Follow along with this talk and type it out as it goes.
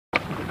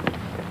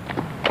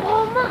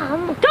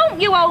Mum. Don't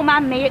you old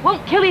man me. It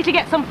won't kill you to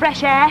get some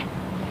fresh air.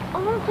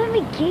 I want to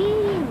play my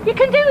game. You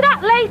can do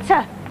that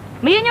later.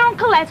 Me and your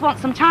Uncle Les want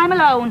some time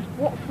alone.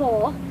 What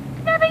for?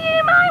 Never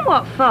you mind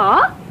what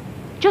for.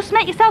 Just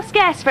make yourself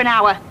scarce for an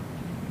hour.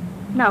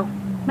 No,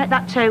 make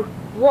that 2.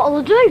 What'll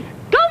I do?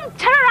 Go and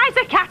terrorise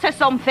a cat or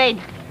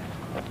something.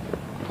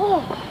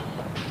 Oh.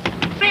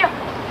 Here.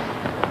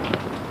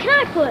 Can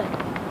I play?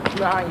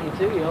 Nah, you're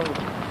too young.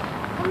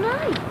 Am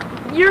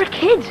I? You're a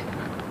kid.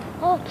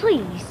 Oh,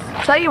 please.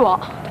 Tell you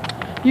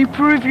what, you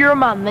prove you're a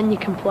man, then you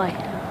can play.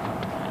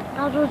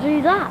 How do I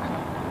do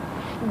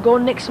that? Go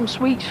and nick some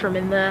sweets from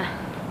in there.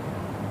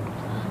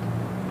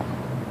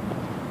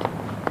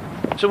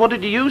 So what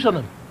did you use on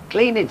them?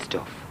 Cleaning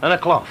stuff. And a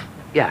cloth?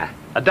 Yeah.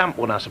 A damp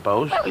one, I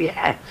suppose? Well,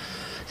 yeah.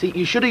 See,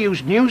 you should have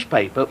used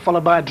newspaper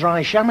followed by a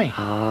dry chamois.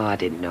 Oh, I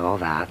didn't know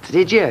that.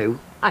 Did you?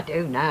 I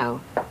do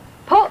now.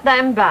 Put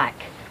them back.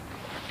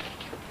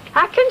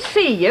 I can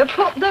see you.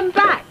 Put them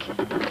back.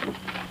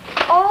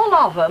 All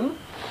of them.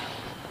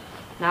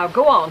 Now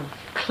go on.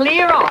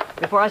 Clear off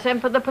before I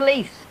send for the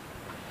police.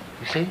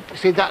 You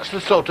see, that's the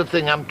sort of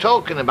thing I'm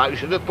talking about. You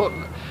should have put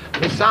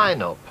the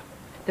sign up.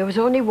 There was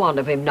only one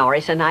of him,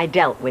 Norris, and I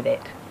dealt with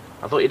it.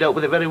 I thought you dealt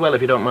with it very well,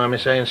 if you don't mind me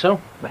saying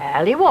so.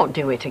 Well, he won't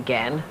do it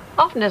again.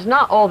 Often as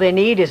not, all they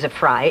need is a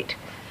fright.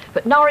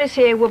 But Norris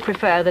here would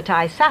prefer that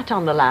I sat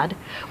on the lad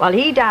while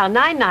he dialed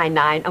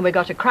 999 and we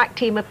got a crack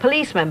team of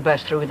policemen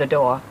burst through the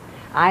door.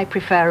 I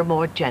prefer a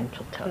more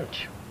gentle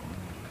touch.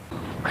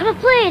 Can I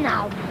play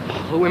now?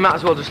 Well, we might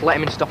as well just let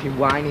him and stop him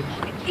whining.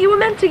 You were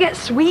meant to get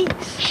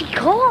sweets. She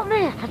caught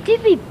me. I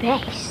did my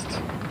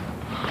best.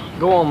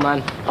 Go on,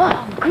 man.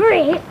 Oh,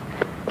 great.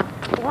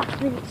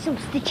 Last minute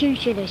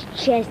substitution as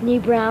Chesney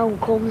Brown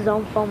comes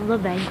on from the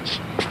bench.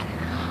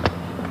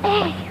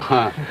 Hey.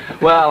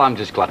 Well, I'm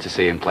just glad to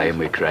see him playing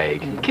with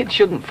Craig. Kids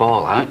shouldn't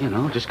fall out, you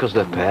know, just because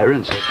their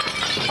parents are...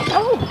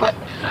 Oh, but...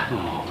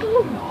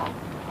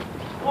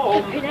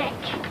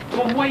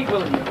 Come, wait,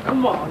 will you?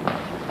 Come on.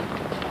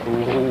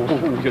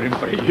 Oh, you're in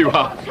for it, you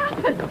are. What's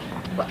happened?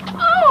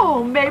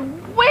 Oh, my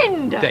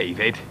window!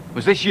 David,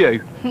 was this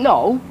you?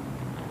 No.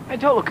 Hey,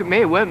 don't look at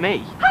me, it weren't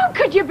me. How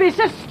could you be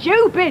so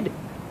stupid?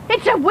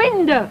 It's a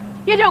window.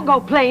 You don't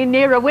go playing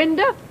near a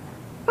window.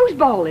 Whose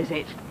ball is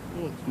it?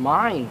 It's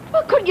mine.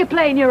 Well, couldn't you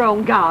play in your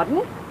own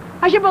garden?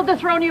 Has your mother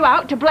thrown you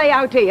out to play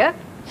out here?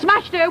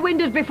 Smashed her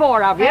windows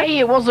before, have you? Hey,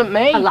 it wasn't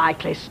me. A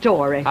likely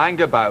story.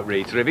 Hang about,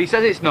 Rita. If he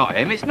says it's not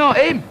him, it's not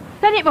him.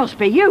 Then it must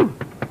be you.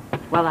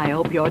 Well, I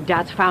hope your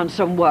dad's found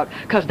some work,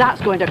 because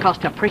that's going to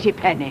cost a pretty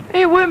penny.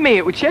 It weren't me,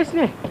 it was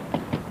Chesney.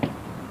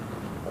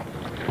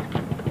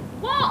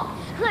 What?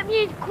 Let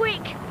me in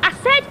quick. I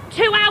said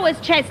 2 hours,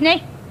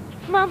 Chesney.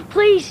 Mum,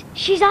 please.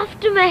 She's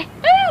after me.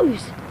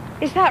 Whose?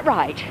 Is that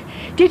right?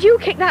 Did you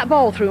kick that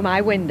ball through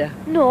my window?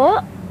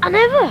 No, I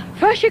never.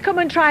 First you come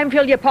and try and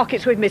fill your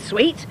pockets with my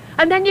sweets,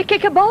 and then you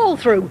kick a ball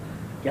through.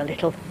 You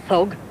little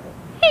thug.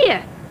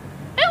 Here.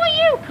 Who are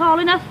you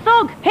calling a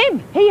thug?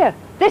 Him, here,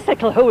 this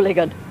little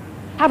hooligan.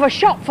 Have a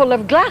shop full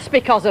of glass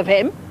because of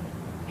him.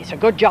 It's a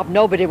good job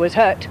nobody was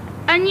hurt.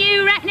 And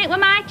you reckon it were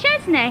my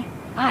Chesney?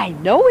 I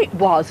know it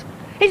was.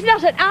 It's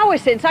not an hour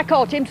since I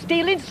caught him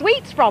stealing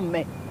sweets from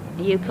me.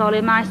 Are you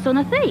calling my son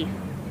a thief?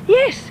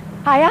 Yes,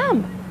 I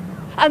am.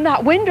 And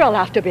that window'll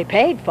have to be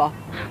paid for.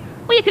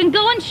 Well, you can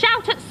go and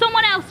shout at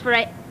someone else for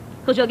it,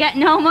 because you'll get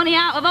no money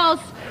out of us.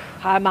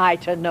 I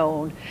might have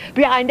known.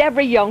 Behind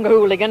every young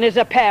hooligan is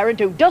a parent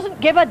who doesn't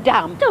give a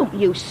damn. Don't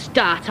you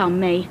start on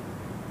me.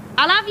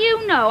 I'll have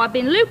you know I've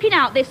been looking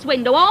out this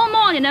window all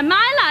morning and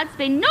my lad's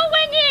been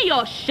nowhere near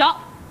your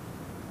shop.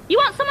 You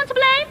want someone to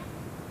blame?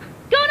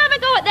 Go and have a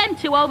go at them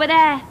two over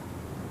there.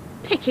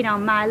 Picking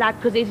on my lad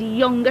because he's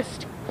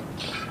youngest.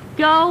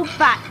 Go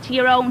back to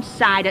your own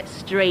side at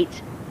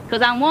street,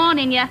 because I'm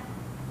warning you,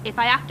 if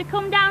I have to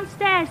come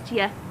downstairs to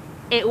you,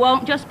 it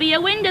won't just be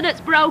a window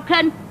that's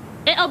broken.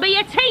 It'll be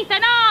your teeth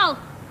and all.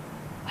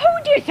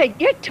 Who do you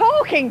think you're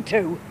talking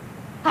to?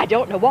 I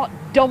don't know what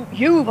dump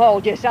you've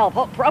hauled yourself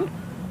up from,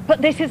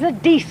 but this is a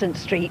decent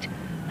street,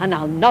 and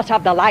I'll not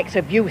have the likes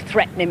of you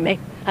threatening me,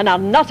 and I'll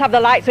not have the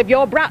likes of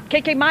your brat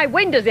kicking my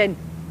windows in.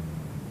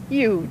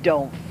 You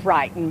don't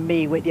frighten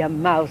me with your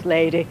mouth,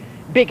 lady,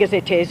 big as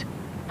it is,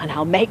 and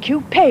I'll make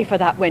you pay for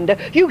that window.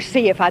 You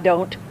see if I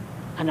don't.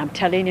 And I'm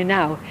telling you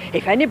now,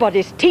 if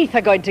anybody's teeth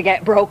are going to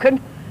get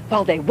broken,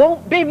 well, they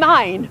won't be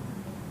mine.